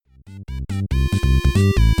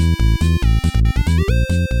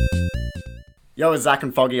Yo, it's Zach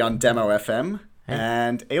and Foggy on Demo FM. Hey.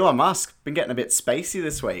 And Elon Musk been getting a bit spacey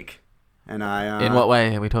this week. And In what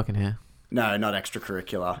way are we talking here? No, not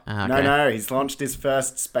extracurricular. Ah, okay. No, he's launched his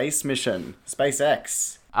first space mission,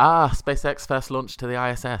 SpaceX. SpaceX first launch to the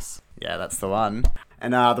ISS. Yeah, that's the one.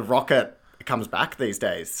 And the rocket comes back these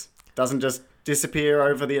days. Doesn't just disappear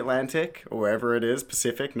over the Atlantic or wherever it is,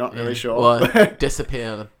 Pacific, not really sure. Well,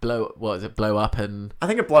 disappear, blow up and... I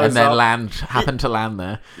think it blows up. And then happen to land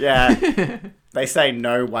there. Yeah. They say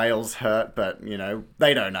no whales hurt, but, you know,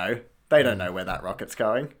 they don't know. They don't know where that rocket's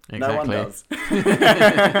going. Exactly. No one does.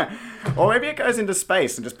 Or maybe it goes into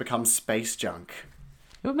space and just becomes space junk.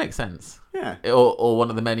 It would make sense. Yeah. Or one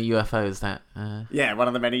of the many UFOs that... Yeah, one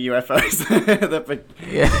of the many UFOs that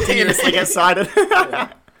continuously get sighted.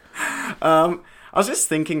 I was just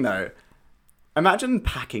thinking, though, imagine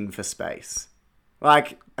packing for space.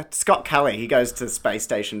 Like, Scott Kelly, he goes to the space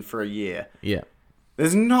station for a year. Yeah.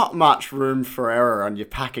 There's not much room for error on your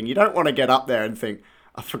packing. You don't want to get up there and think,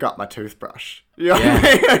 I forgot my toothbrush. You know what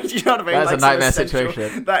I mean? You know what I mean? That's like, a nightmare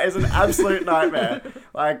situation. That is an absolute nightmare.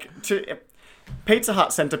 Pizza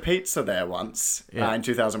Hut sent a pizza there once in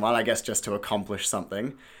 2001, I guess just to accomplish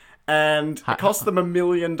something. And it cost them $1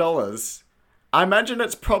 million. I imagine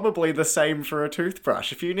it's probably the same for a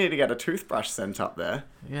toothbrush. If you need to get a toothbrush sent up there.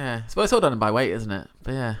 Yeah. So it's all done by weight, isn't it?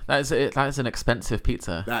 But yeah, that is an expensive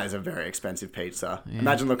pizza. That is a very expensive pizza. Yeah.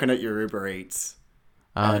 Imagine looking at your Uber Eats.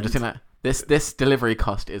 Just think that this delivery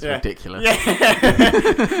cost is ridiculous. Yeah.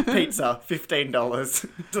 Pizza,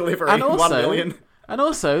 $15. Delivery, and also, $1 million. And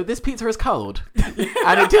also, this pizza is cold.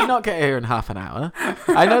 And it did not get here in half an hour.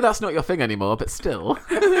 I know that's not your thing anymore, but still.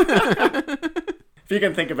 If you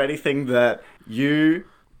can think of anything that you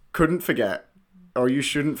couldn't forget, or you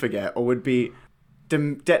shouldn't forget, or would be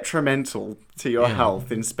detrimental to your health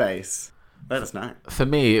in space, let us know. For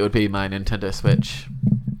me, it would be my Nintendo Switch.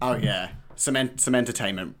 Oh, yeah. Some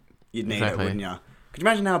entertainment. You'd need it, wouldn't you? Could you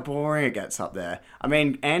imagine how boring it gets up there? I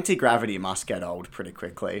mean, anti-gravity must get old pretty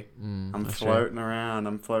quickly. I'm floating around.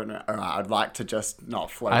 All right, I'd like to just not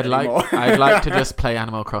float anymore. I'd like to just play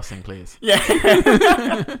Animal Crossing, please.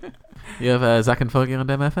 Yeah. You have Zach and Foggy on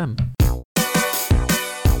Demo FM.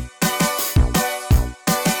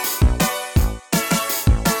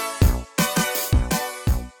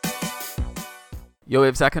 You're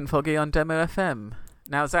with Zach and Foggy on Demo FM.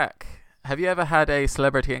 Now, Zach, have you ever had a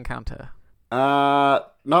celebrity encounter?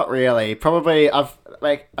 Not really. Probably I've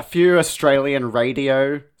a few Australian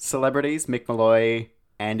radio celebrities, Mick Malloy,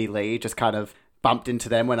 Andy Lee, just kind of bumped into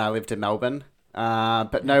them when I lived in Melbourne.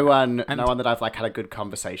 But no one that I've had a good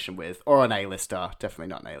conversation with, or an A-lister. Definitely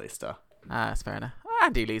not an A-lister. That's fair enough.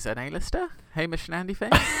 Andy Lee's an A-lister. Hamish and Andy fame.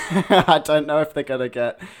 I don't know if they're gonna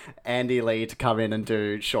get Andy Lee to come in and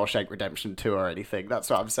do Shawshank Redemption 2 or anything. That's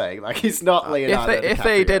what I'm saying. He's not Leonardo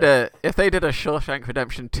DiCaprio. If they did a Shawshank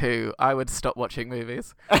Redemption 2, I would stop watching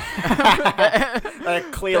movies. They're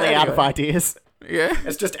clearly out of ideas. Yeah.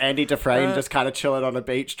 It's just Andy Dufresne just kind of chilling on a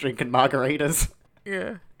beach drinking margaritas.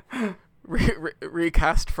 Yeah.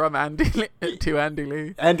 Recast from Andy Lee to Andy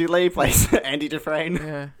Lee. Andy Lee plays Andy Dufresne.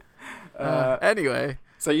 Yeah. Anyway,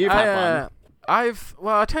 so you've had one.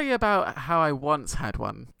 I'll tell you about how I once had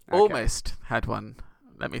one. Okay. Almost had one.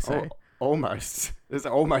 Let me say. Almost. There's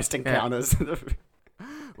almost encounters. Yeah.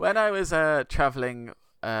 When I was traveling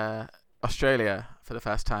Australia for the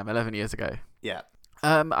first time 11 years ago. Yeah.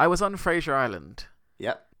 I was on Fraser Island.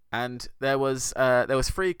 Yep. And there was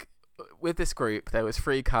free with this group. There was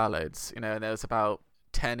 3 carloads. And there was about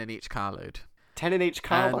 10 in each carload. 10 in each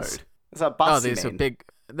carload. Is that bus? Oh, these were big.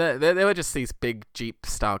 They were just these big Jeep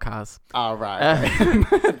style cars. Oh right.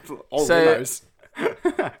 Okay. All those.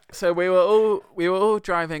 So we were all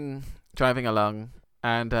driving along,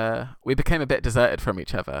 and we became a bit deserted from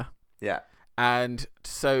each other. Yeah. And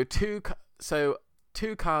so two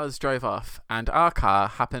cars drove off, and our car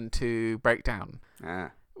happened to break down,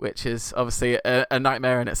 which is obviously a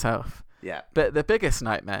nightmare in itself. Yeah. But the biggest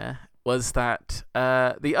nightmare was that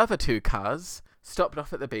the other 2 cars stopped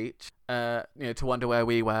off at the beach, to wonder where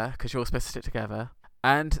we were, because you're all supposed to sit together.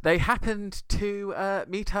 And they happened to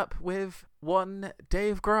meet up with one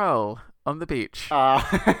Dave Grohl on the beach. Oh,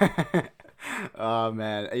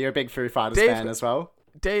 man. Are you a big Foo Fighters fan as well?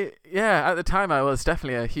 At the time I was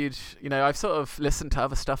definitely a huge... I've sort of listened to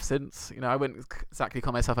other stuff since. I wouldn't exactly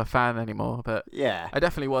call myself a fan anymore, but yeah, I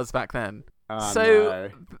definitely was back then. Oh, so no.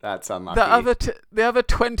 That's unlucky. The other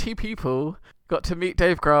 20 people got to meet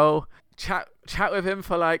Dave Grohl, chat with him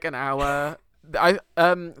for an hour. I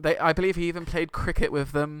believe he even played cricket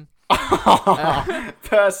with them.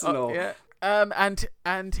 Personal. Yeah.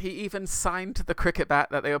 And he even signed the cricket bat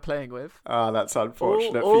that they were playing with. Oh, that's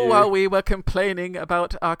unfortunate All for you. while we were complaining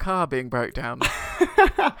about our car being broke down.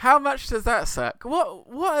 How much does that suck? What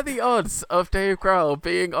are the odds of Dave Grohl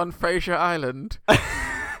being on Fraser Island?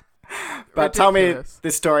 But tell me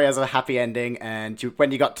this story has a happy ending, and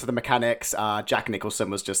when you got to the mechanics, Jack Nicholson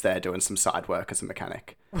was just there doing some side work as a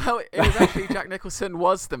mechanic. Well, it was actually Jack Nicholson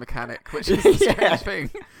was the mechanic, which is the strange thing.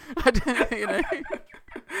 I don't,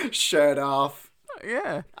 Shirt off.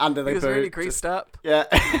 Yeah. Under the He was boot. really greased up. Yeah.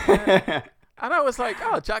 And I was like,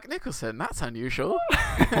 oh, Jack Nicholson, that's unusual.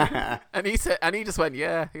 and he just went,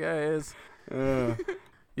 yeah, it is.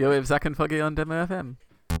 You're with Zach and Foggy on Demo FM.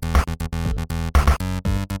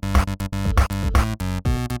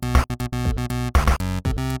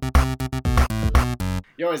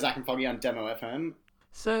 You're with Zach and Foggy on Demo FM.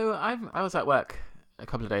 So I was at work a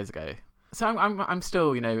couple of days ago. So I'm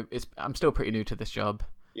still, I'm still pretty new to this job.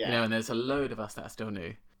 Yeah. And there's a load of us that are still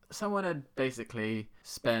new. Someone had basically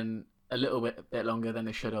spent a little bit longer than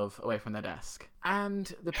they should have away from their desk.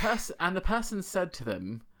 And the person said to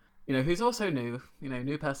them, who's also new,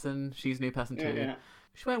 new person, she's a new person too. Yeah.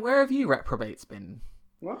 She went, "Where have you reprobates been?"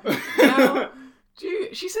 What? Now,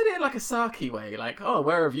 she said it in like a sarky way, like, "Oh,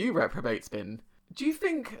 where have you reprobates been?" Do you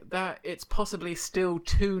think that it's possibly still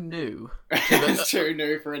too new? It's too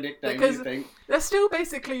new for a nickname, Because you think? they're still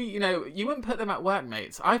basically, you wouldn't put them at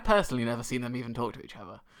workmates. I've personally never seen them even talk to each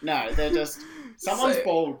other. No, they're just... Someone's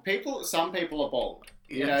bald. Some people are bald.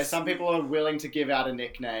 Yes. Some people are willing to give out a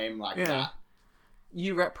nickname like that.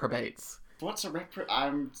 You reprobates. What's a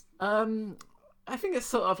I think it's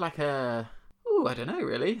sort of like a... I don't know,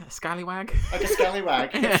 really. A scallywag? Like a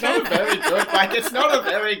scallywag. It's not a very good... it's not a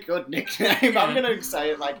very good nickname. I'm going to say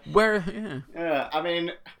it like... Yeah. I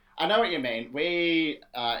mean, I know what you mean. We,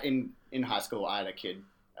 in high school, I had a kid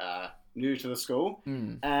new to the school.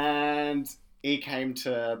 And he came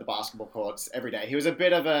to the basketball courts every day. He was a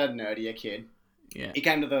bit of a nerdier kid. Yeah. He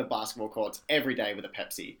came to the basketball courts every day with a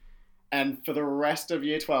Pepsi. And for the rest of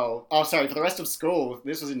for the rest of school,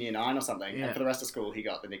 this was in year 9 or something, and for the rest of school, he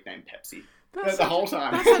got the nickname Pepsi. The whole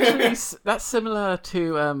time. That's similar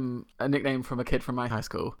to a nickname from a kid from my high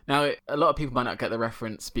school. Now, a lot of people might not get the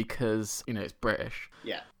reference because, it's British.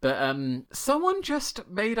 Yeah. But someone just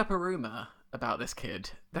made up a rumour about this kid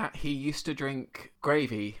that he used to drink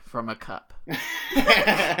gravy from a cup.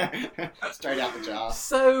 Straight out the jar.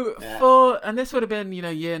 So and this would have been,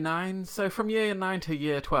 year 9. So from year 9 to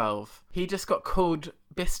year 12, he just got called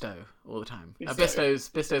Bisto all the time.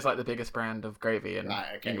 Bisto's like the biggest brand of gravy in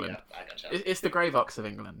England. Yeah, I gotcha. It's the Gravox of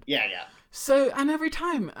England. Yeah. So, and every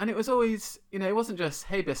time, and it was always, it wasn't just,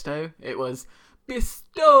 "Hey Bisto," it was,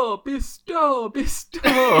 "Bisto, Bisto,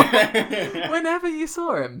 Bisto." Whenever you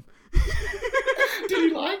saw him. Did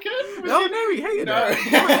he like it? No, he hated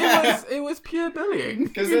it. It was pure bullying.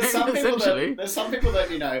 Because there's some people that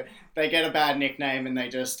they get a bad nickname and they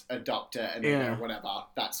just adopt it and they go, whatever,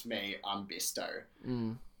 that's me, I'm Bisto.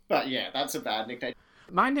 But yeah, that's a bad nickname.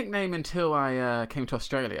 My nickname until I came to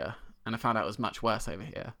Australia and I found out it was much worse over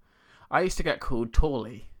here. I used to get called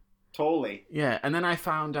Tawley. Tawley? Yeah, and then I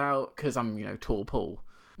found out, because I'm, Tall Paul.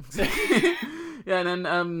 Yeah, and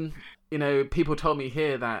then, people told me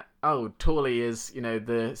here that, Tawley is,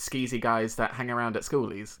 the skeezy guys that hang around at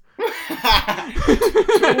schoolies.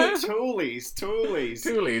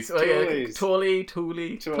 Toolies. Well, yeah, Tawley.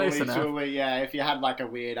 Close enough. Tawley, yeah. If you had like a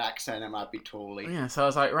weird accent, it might be Tawley. Yeah, so I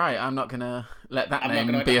was like, right, I'm not going to let that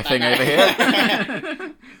name be a thing over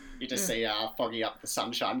here. You just see Foggy up the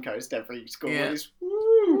Sunshine Coast every school. Yeah.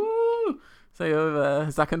 Woo! So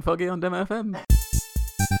you're Zach and Foggy on Demo FM.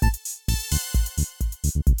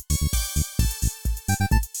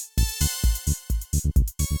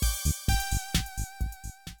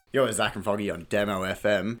 You're with Zach and Foggy on Demo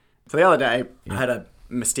FM. So the other day, I had a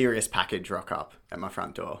mysterious package rock up at my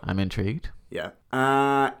front door. I'm intrigued. Yeah.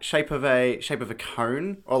 Shape of a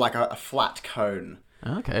cone, or like a flat cone.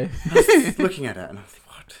 Okay. I was looking at it and I was like,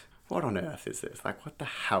 what on earth is this? Like, what the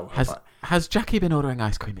hell? Has Jackie been ordering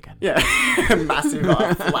ice cream again? Yeah. Massive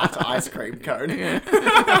flat ice cream cone. Yeah.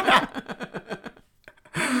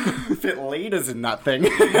 Fit liters in that thing.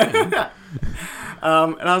 And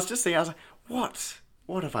I was just thinking, I was like,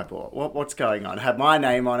 what have I bought? What's going on? It had my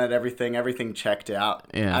name on it, everything checked out.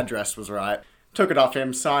 Yeah. Address was right. Took it off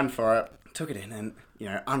him, signed for it, took it in and,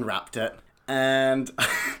 unwrapped it. And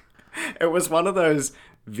it was one of those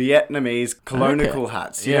Vietnamese colonial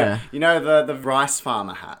hats. Yeah. The rice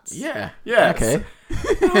farmer hats. Yeah. Yes. Okay.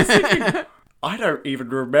 I was thinking, I don't even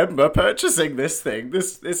remember purchasing this thing.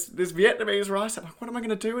 This Vietnamese rice. I'm like, what am I going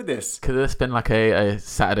to do with this? Could this been like a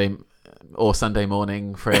Saturday or Sunday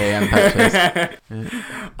morning 3 a.m. purchase.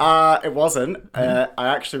 It wasn't. I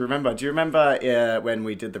actually remember. Do you remember when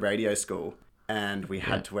we did the radio school and we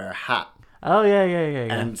had to wear a hat? Oh, yeah.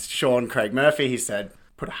 And Sean Craig Murphy, he said,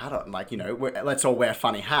 put a hat on, like, let's all wear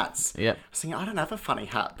funny hats. Yep. I was thinking, I don't have a funny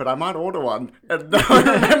hat, but I might order one. And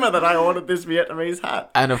I remember that I ordered this Vietnamese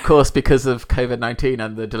hat. And of course, because of COVID-19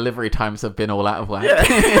 and the delivery times have been all out of whack,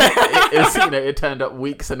 it turned up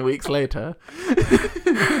weeks and weeks later.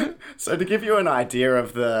 So to give you an idea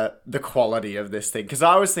of the quality of this thing, because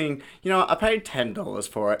I was thinking, I paid $10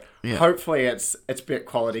 for it. Yeah. Hopefully it's a bit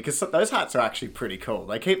quality, because those hats are actually pretty cool.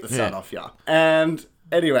 They keep the sun off you. And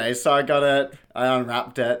anyway, so I got it, I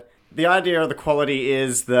unwrapped it. The idea of the quality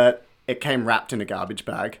is that it came wrapped in a garbage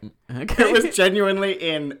bag. Okay. It was genuinely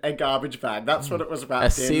in a garbage bag. That's what it was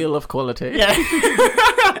wrapped in. A seal of quality. Yeah.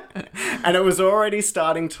 And it was already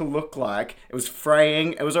starting to look like, it was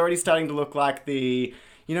fraying, it was already starting to look like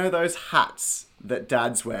those hats that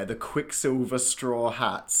dads wear, the Quicksilver straw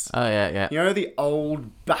hats. Oh, yeah. The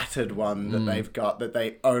old battered one that they've got that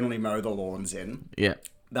they only mow the lawns in. Yeah.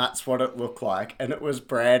 That's what it looked like, and it was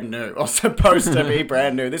brand new, or supposed to be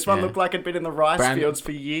brand new. This one looked like it'd been in the rice fields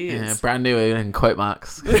for years. Yeah, brand new in quote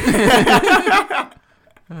marks.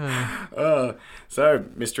 So,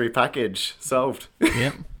 mystery package solved.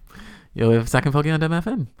 Yep. You're with Zach and Foggy on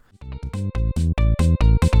FM.